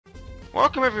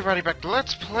Welcome everybody back to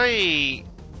Let's Play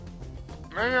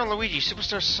Mario & Luigi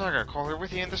Superstar Saga. Call here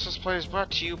with you, and this Let's Play is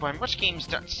brought to you by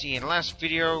MuchGames.c. In the last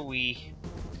video, we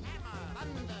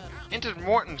entered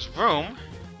Morton's room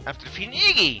after defeating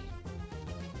Iggy!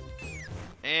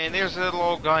 And there's a little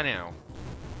old guy now,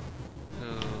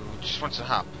 who just wants to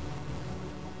hop.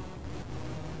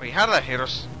 Wait, how did that hit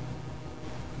us?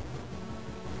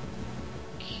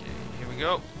 Okay, here we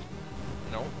go.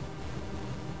 No.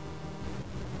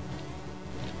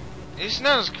 It's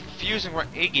not as confusing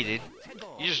what Iggy did.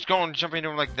 You just go and jump into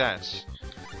him like that.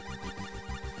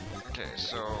 Okay,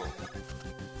 so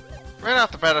right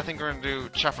off the bat, I think we're gonna do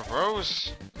Chop of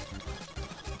Rose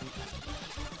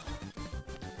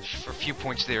for a few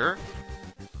points there.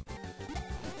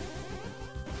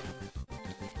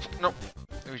 Nope,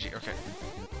 Luigi. Okay,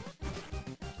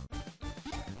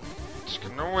 just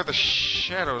gonna know where the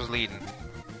shadow's leading.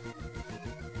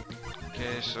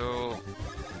 Okay, so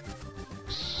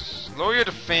lower your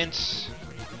defense.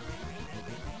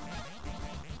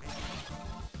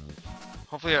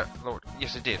 Hopefully I lowered.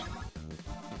 Yes, it did.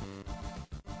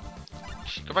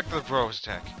 Go back to the Rose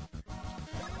attack.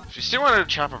 If you still want to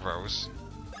chop a Rose.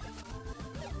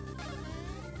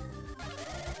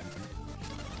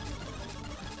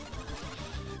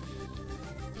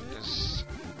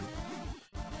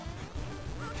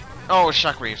 Oh,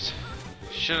 shockwaves.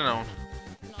 Should've known.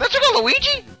 That took a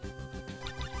Luigi?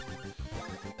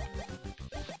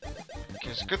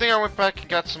 It's a good thing I went back and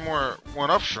got some more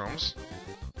one-up shrooms.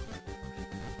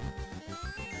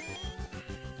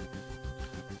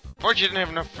 Unfortunately, didn't have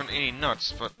enough for any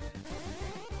nuts, but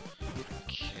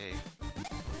okay.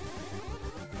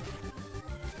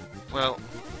 Well,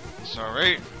 it's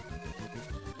alright.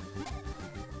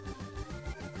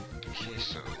 Okay,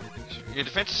 so your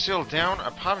defense is still down. I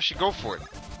probably should go for it.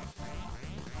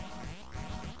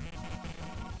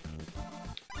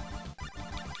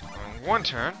 On one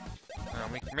turn.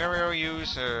 Make Mario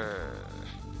use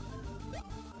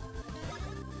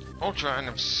Ultra on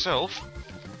himself.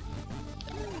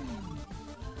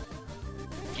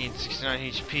 Gain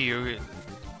 69 HP.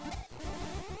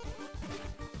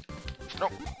 No.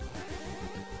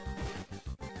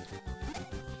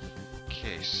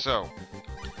 Okay, so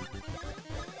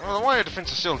well, the wire defense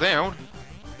is still down.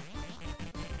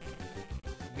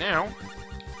 Now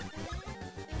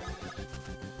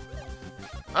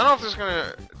I don't know if this is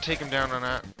gonna take him down or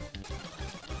not.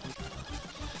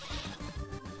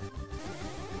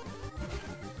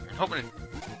 I'm hoping it...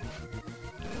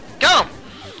 Got him!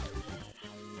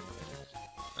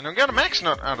 And I got a max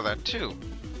nut out of that too.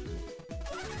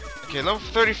 Okay, level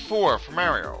 34 for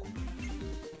Mario.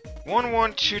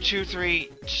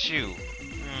 112232.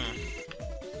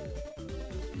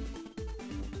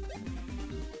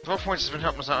 12 points has been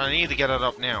helping us out. I need to get it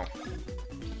up now.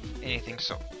 Anything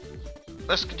so.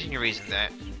 Let's continue raising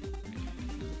that.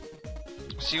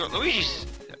 See what Luigi's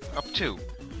up to.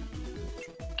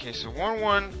 Okay, so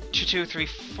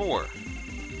 112234.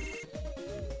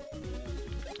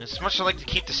 As much as I like to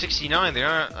keep the 69 there,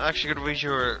 I'm actually going to raise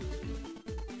your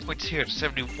points here to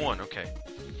 71. Okay.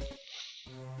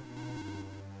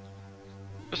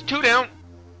 There's 2 down.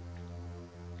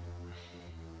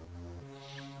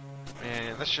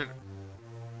 And that should...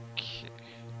 Okay.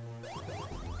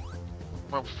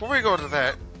 Well, before we go to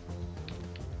that,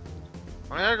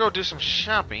 I'm gonna go do some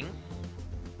shopping.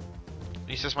 At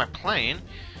least that's my plan.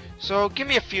 So give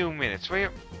me a few minutes, will you?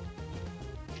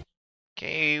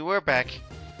 Okay, we're back.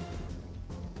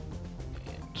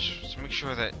 And just make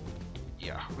sure that,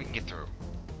 yeah, we can get through.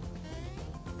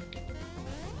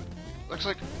 Looks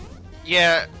like,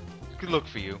 yeah, good look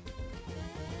for you.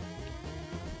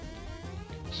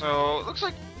 So it looks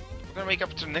like we're gonna make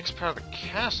up to the next part of the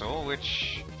castle,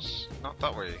 which is not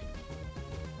that way.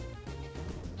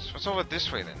 So what's over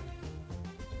this way then?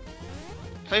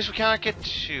 Place we cannot get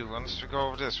to unless we go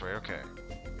over this way. Okay.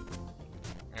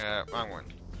 Wrong one.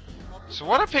 So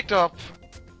what I picked up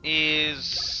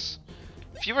is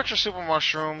a few extra super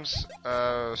mushrooms,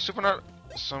 super nut,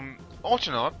 some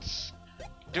ultra nuts,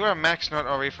 do have a max nut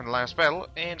already from the last battle,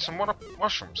 and some one-up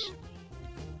mushrooms.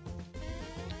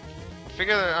 I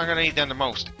figure that I'm gonna need them the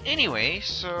most anyway.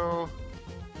 So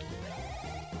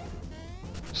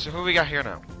who we got here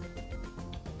now?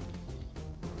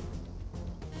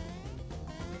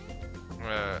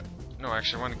 No,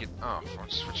 actually, I want to get off. I want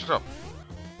to switch it up.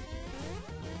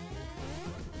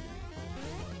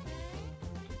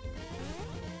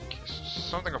 Okay, so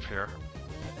something up here.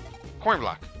 Coin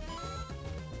block.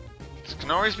 This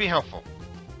can always be helpful.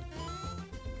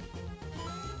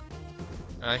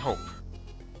 I hope.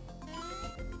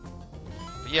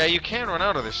 But yeah, you can run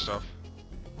out of this stuff.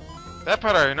 That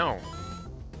part I know.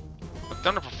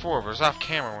 done it before, but it was off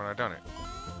camera when I done it.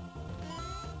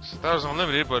 So that was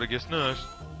unlimited, but I guess not.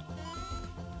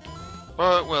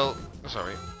 But, well,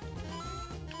 sorry.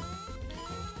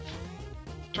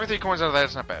 23 coins out of that,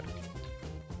 it's not bad.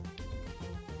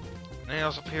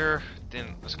 Nails up here,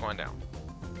 then let's go on down.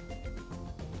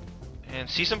 And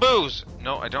see some boos!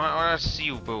 No, I don't want to see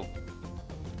you, boo.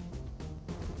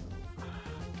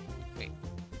 Wait.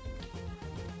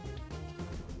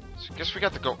 So I guess we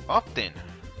got to go up then.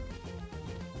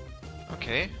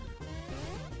 Okay.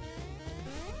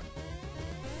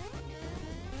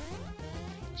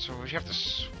 So we have to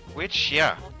switch?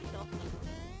 Yeah.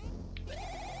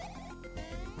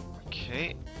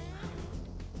 Okay.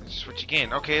 Let's switch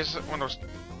again. Okay, this is one of those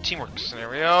teamwork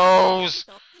scenarios.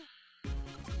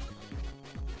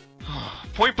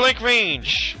 Point blank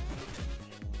range.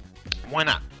 Why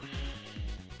not?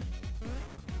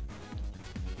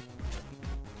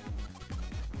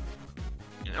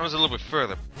 That was a little bit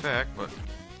further back, but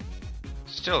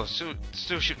still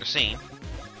shooting the scene.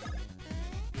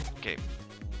 Okay.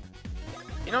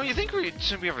 You know, you think we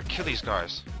should be able to kill these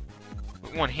guys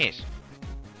with one hit?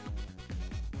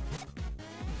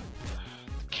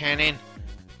 Cannon.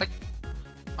 Like,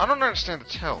 I don't understand the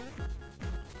tell.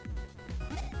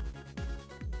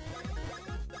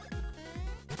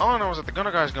 All I know is that the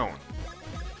gunner guy's going.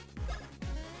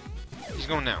 He's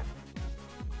going now.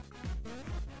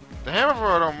 The hammer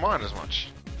thrower I don't mind as much.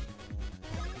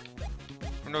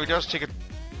 No, he does take a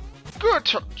good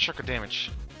chunk of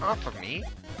damage off of me.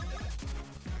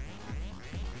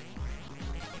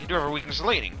 You do have a weakness to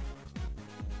lightning.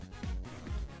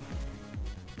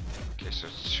 Okay, so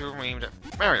it's two of them aimed at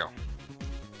Mario.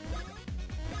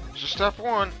 Just stop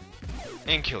one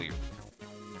and kill you.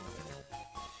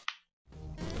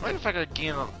 I might if I could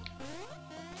gain a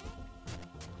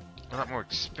lot more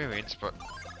experience, but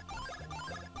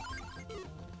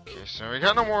okay, so we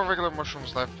got no more regular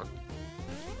mushrooms left, but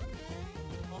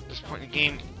at this point in the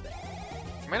game,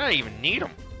 I might not even need them.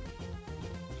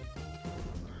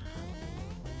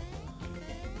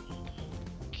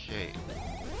 Okay.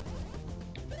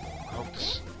 I hope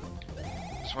this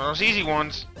is one of those easy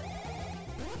ones.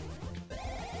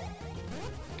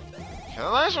 Okay, the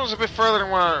last one's a bit further than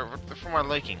for my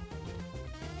liking.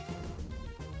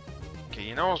 Okay,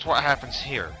 you know what happens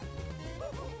here.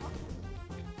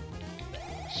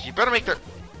 So you better make that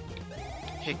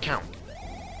hit count.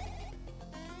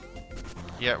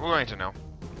 Yeah, we're going to know.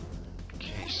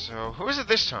 Okay, so who is it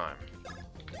this time?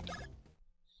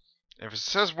 If it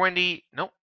says Wendy,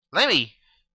 nope. Lemmy!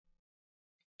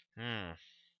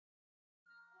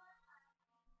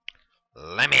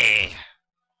 Lemmy!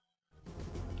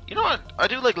 You know what? I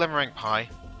do like lemon meringue pie.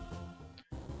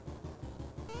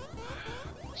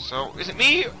 So, is it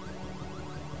me?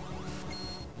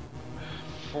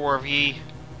 4V.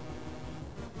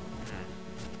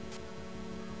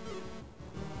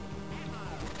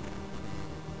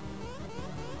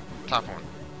 Top one.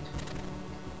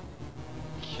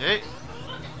 Okay.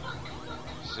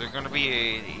 Is there gonna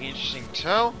be an interesting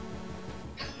tell?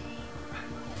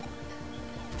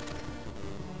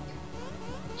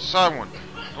 Side one.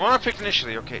 The one I picked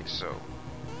initially, okay, so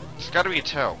it's gotta be a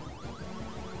tell.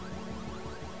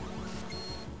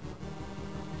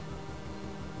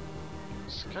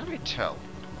 It's gotta be a tell.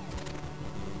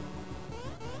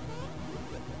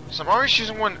 So I'm already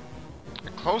choosing one, a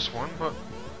close one, but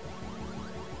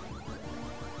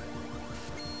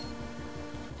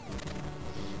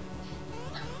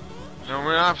no,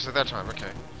 we're opposite that time,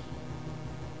 okay.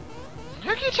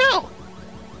 How can you tell?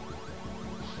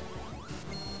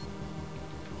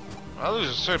 I lose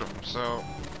a third of them, so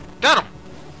got him!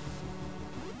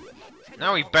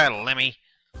 Now we battle, Lemmy.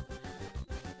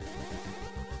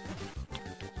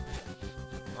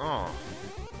 Oh.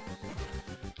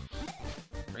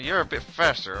 You're a bit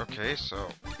faster, okay, so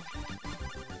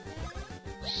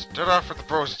start off with the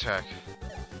bros attack.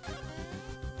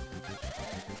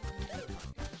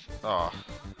 Oh,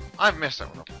 I've messed that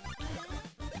one up.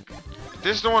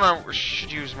 This is the one I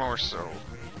should use more, so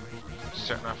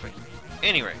starting off with.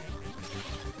 Anyway.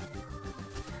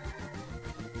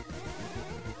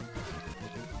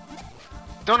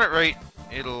 Done it right,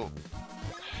 it'll...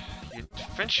 your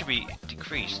defense should be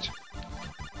decreased.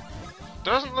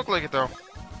 Doesn't look like it though.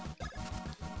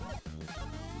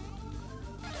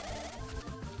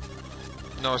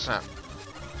 No, it's not.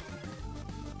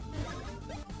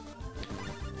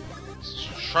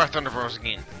 Let's try Thunder Bros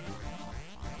again.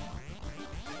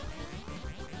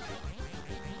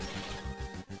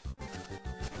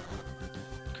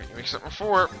 Couldn't mix up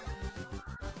before.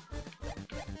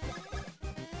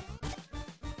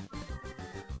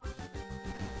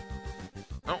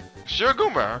 Oh, sure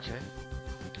Goomba, okay.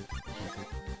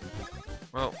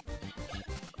 Well,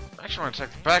 I actually want to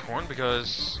attack the back one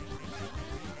because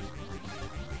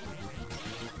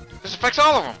this affects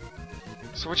all of them.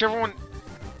 So whichever one...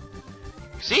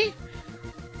 See?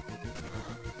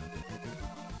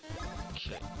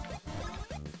 Okay.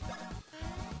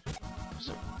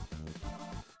 So...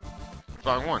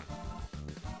 Wrong one.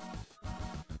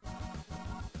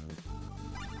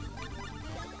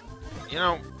 You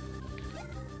know,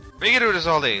 we can do this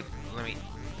all day. Let me...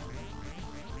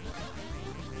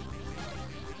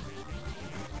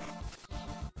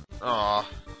 Aw.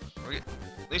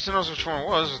 At least it knows which one it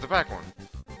was the back one.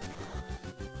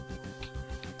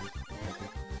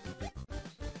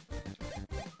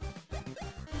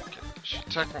 Okay, should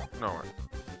attack one. No.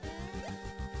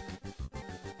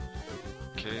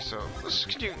 Okay, so let's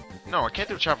continue. No, I can't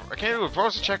do a chopper. I can't do a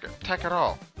bonus attack at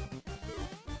all.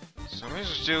 So let me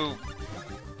just do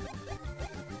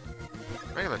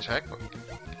regular attack, but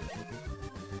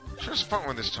sure it's fun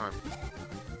one this time.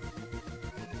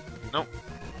 Nope.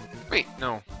 Wait,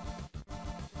 no.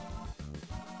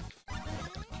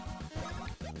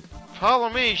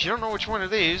 Problem is, you don't know which one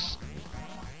it is.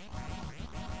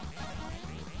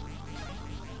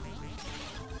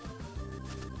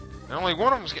 And only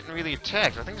one of them's getting really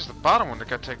attacked. I think it's the bottom one that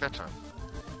got attacked that time.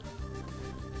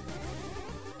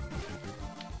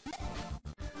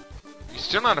 He's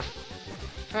still not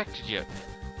affected yet.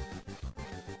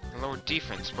 Lower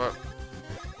defense, but...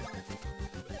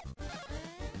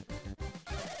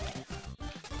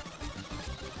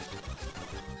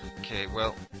 Okay,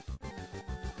 well...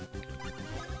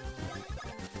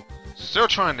 Still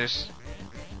trying this.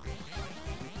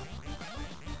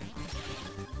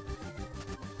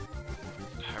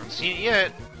 Haven't seen it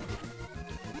yet.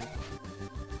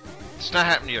 It's not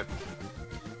happening yet.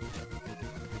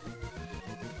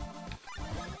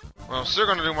 Well, I'm still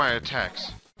gonna do my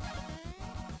attacks.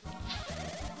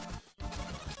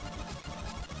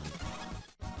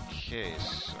 Okay,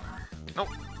 so... Nope.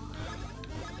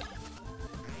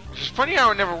 Which is funny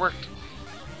how it never worked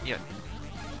yet.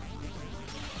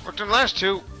 Worked in the last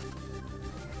two.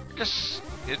 I guess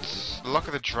it's the luck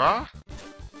of the draw?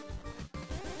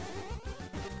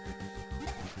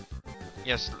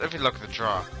 Yes, every luck of the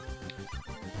draw.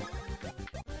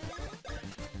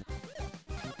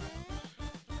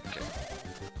 Okay.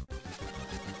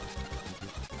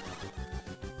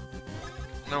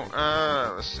 No,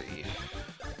 let's see.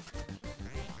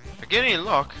 If I get any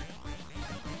luck...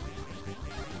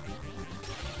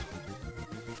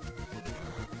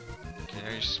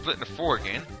 You're split into 4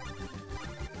 again.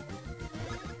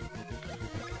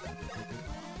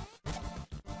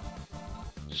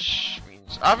 Which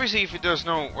means, obviously, if it does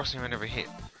no, what's name I never hit.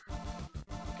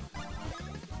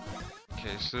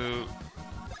 Okay, so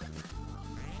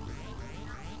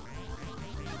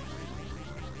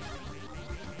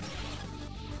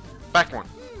back one.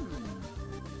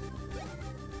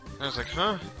 I was like,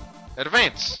 huh?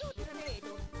 Advance.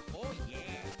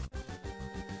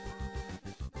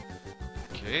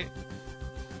 Okay.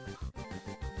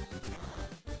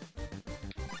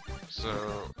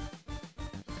 So...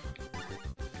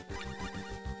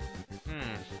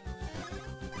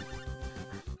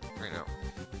 Right now.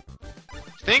 I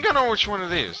think I know which one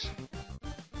it is.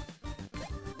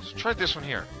 Let's try this one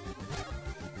here.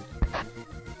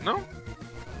 No?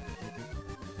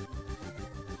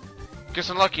 Guess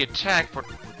unlucky attack, but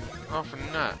often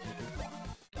not.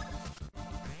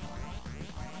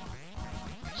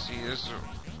 See, this is...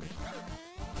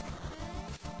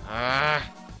 So I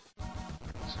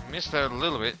missed that a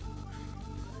little bit.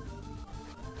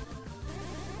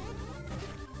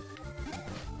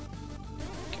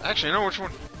 Actually, I know which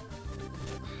one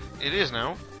it is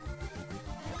now.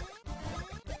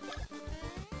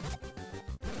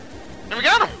 And we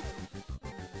got him!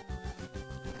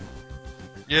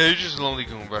 Yeah, you're just a lonely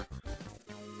Goomba.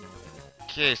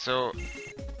 Okay, so...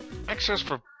 access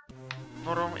for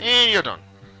bottom, and you're done.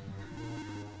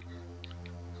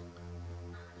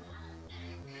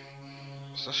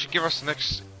 So that should give us the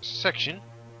next section.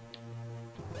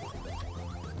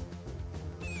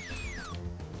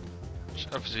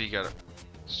 Obviously, you gotta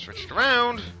switch it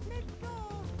around.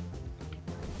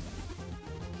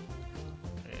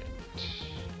 And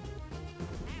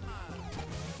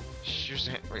use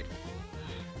the hand. Wait.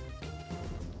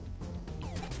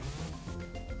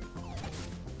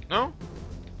 No?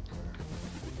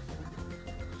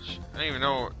 I don't even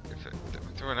know if it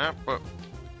threw an app, but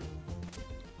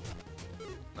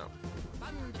no.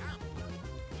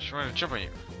 She's trying to jump on you.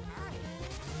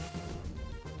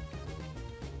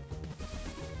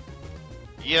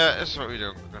 Yeah, that's what we're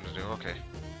gonna do, okay.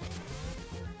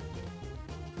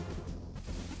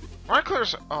 Why clear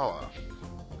us all off?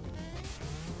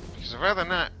 Because I'd rather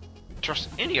not trust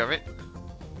any of it.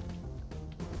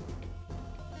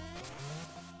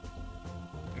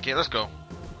 Okay, let's go.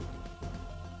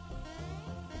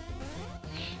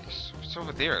 Okay, so it's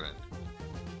over there then.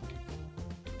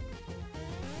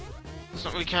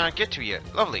 Something we can't get to yet.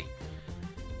 Lovely.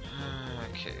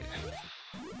 Okay.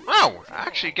 Wow! I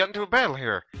actually got into a battle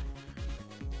here.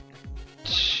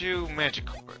 2 magic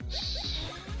cards.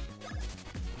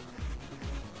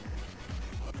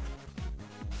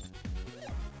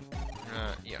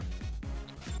 Yeah.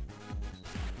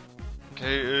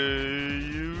 Okay,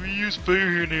 you use fire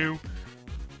here now.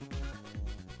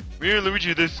 Man,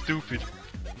 Luigi, that's stupid.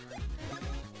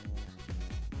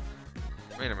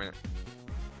 Wait a minute.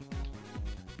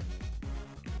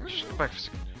 Let me just go back for a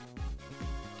second.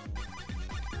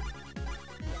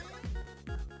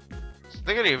 So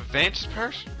they got the advanced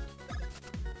part?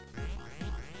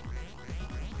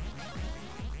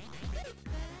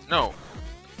 No.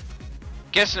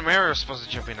 Guess Mario's supposed to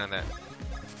jump in on that.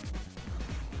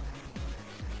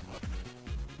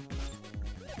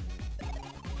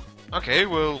 Okay,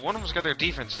 well, one of them's got their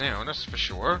defense down, that's for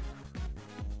sure.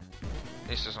 At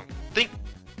least that's what I'm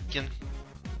thinking.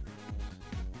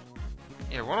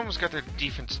 Yeah, one of them's got their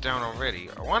defense down already.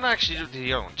 I want to actually do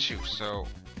the other one too, so...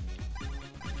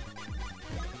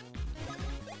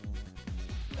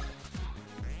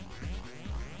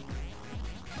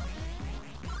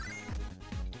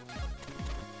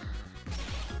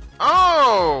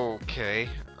 Oh, okay.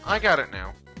 I got it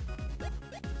now.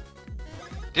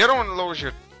 The other one lowers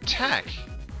your attack.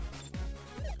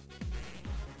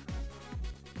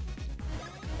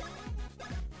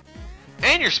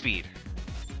 And your speed.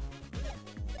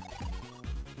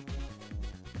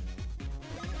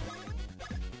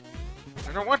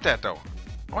 I don't want that though.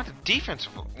 I want the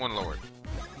defensive one lowered.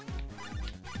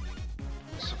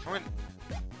 So if I went...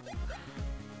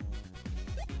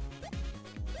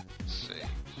 Let's see.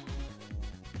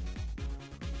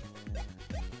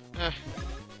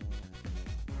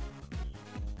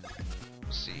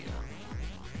 Let's see.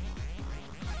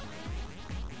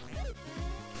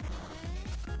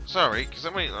 Sorry, because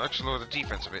that might actually lower the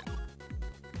defense a bit.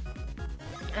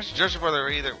 I should judge whether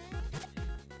either...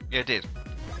 Yeah, it did.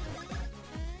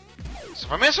 So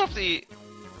if I mess up the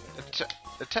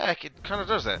attack, it kind of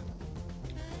does that.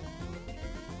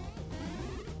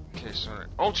 Okay, so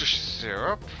Ultra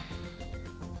Syrup.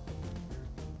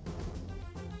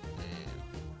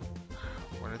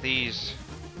 And one of these.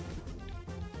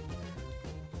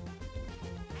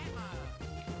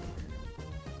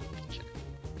 Okay.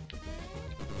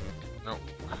 No,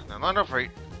 not enough,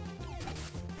 right?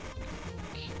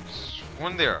 Okay,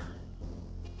 one there.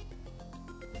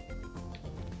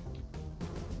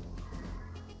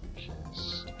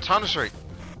 Ton straight.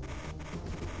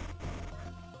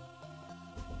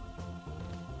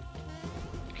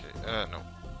 Okay, no.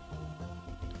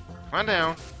 Come on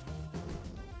down.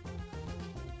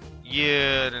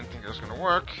 Yeah, I didn't think that was gonna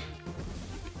work.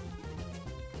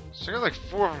 So I got like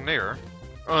 4 of them there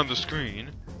on the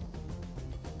screen.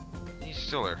 He's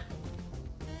still there.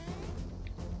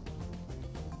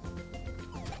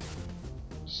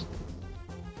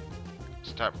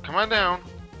 Stop. Come on down.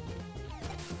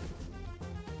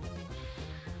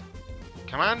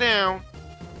 Come on down.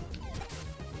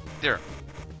 There.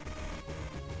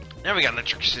 Now we got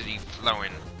electricity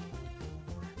flowing.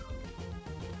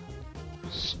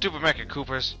 Stupid Mecha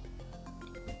Koopas.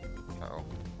 Uh-oh.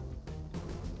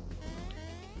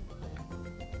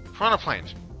 Piranha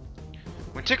Plant.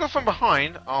 When tickled from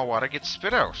behind, all water gets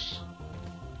spit out.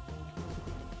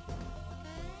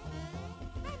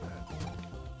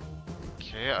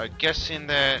 Okay, I'm guessing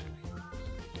that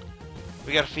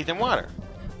we gotta feed them water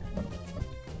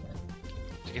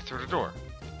to get through the door.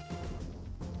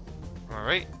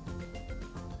 Alright.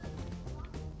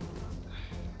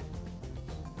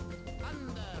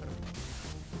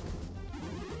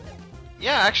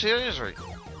 Yeah, actually that is right.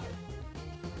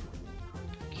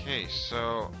 Okay,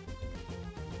 so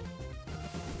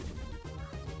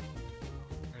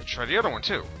I'm gonna try the other one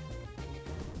too.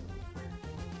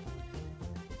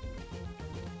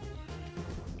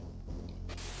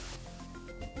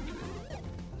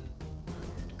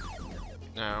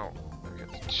 Now I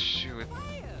got to shoot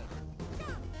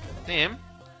them.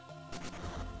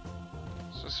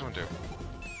 So what's this one do?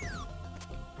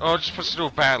 Oh, it just puts it into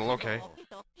a battle, okay.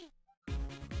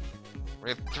 We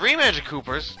have 3 Magic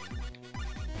Koopas.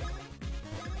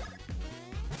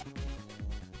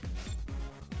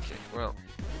 Okay, well.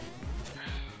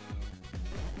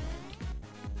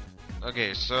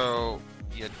 Okay, so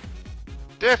yeah,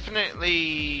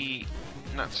 definitely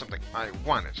not something I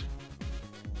wanted.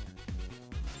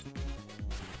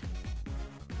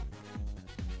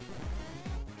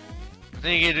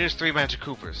 Then again, it is 3 Magic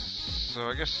Koopas, so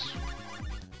I guess...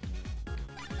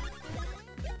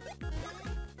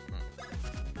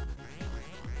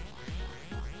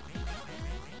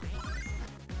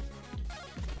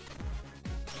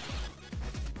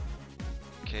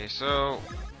 Okay, so...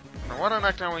 Now what I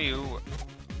knocked down with you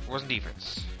wasn't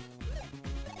defense.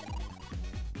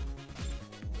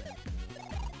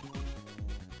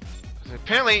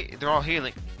 Apparently, they're all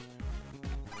healing.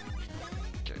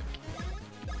 Okay.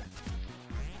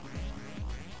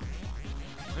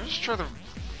 Let's just try the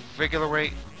regular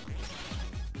way.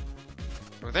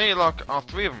 With any luck, all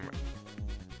 3 of them.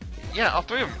 Yeah, all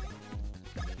 3 of them.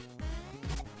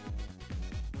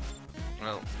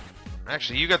 Well,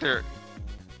 actually, you got your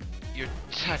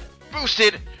attack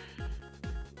boosted.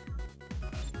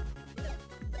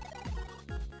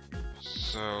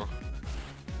 So,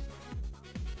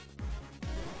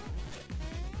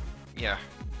 yeah,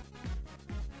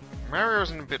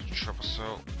 Mario's in a bit of trouble.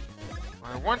 So,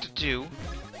 what I want to do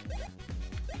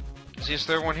is this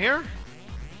third one here.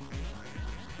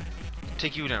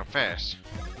 Take you down fast.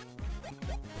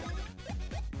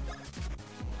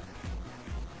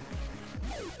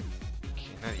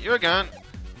 Okay, now that you're gone.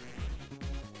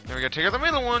 Then we gotta take out the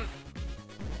middle one.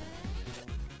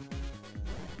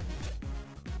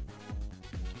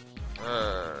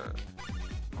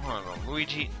 Hold on,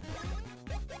 Luigi.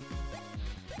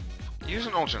 Use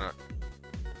an alternate.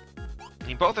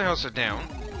 Need both the healths are down.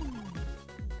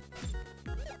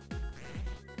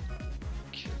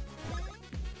 Okay.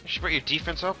 You should put your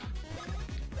defense up.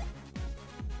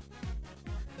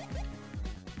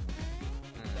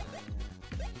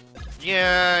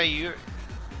 Yeah, your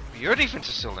defense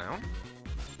is still down.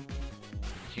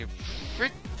 You're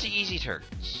pretty easy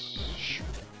targets.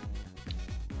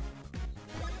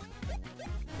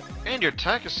 And your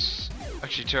attack is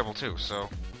actually terrible too, so...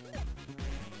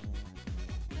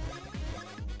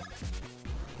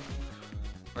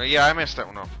 yeah, I messed that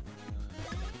one up.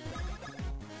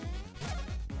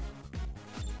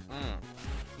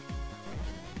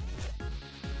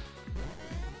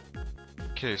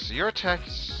 Okay, so your attack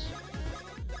is...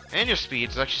 and your speed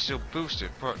is actually still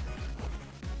boosted, but...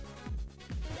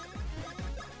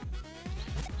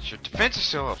 your defense is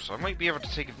still up, so I might be able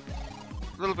to take a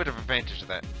little bit of advantage of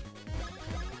that.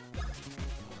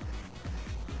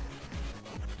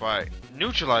 By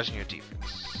neutralizing your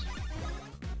defense.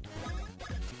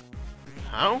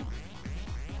 How?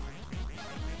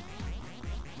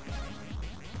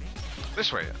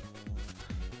 This way.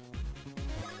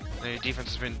 Now your defense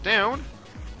has been down.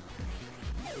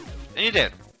 And you're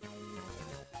dead.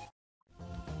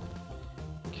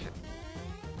 Okay.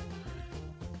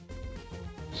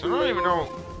 So I don't even know...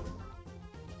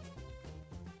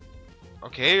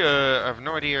 okay, I have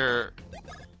no idea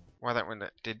why that one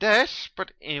did that,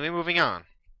 but anyway, moving on.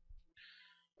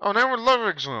 Oh, now we're in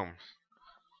Ludwig's room.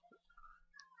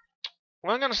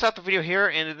 Well, I'm going to stop the video here,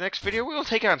 and in the next video, we will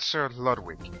take on Sir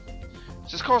Ludwig.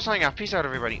 This is Cole signing off. Peace out,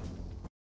 everybody.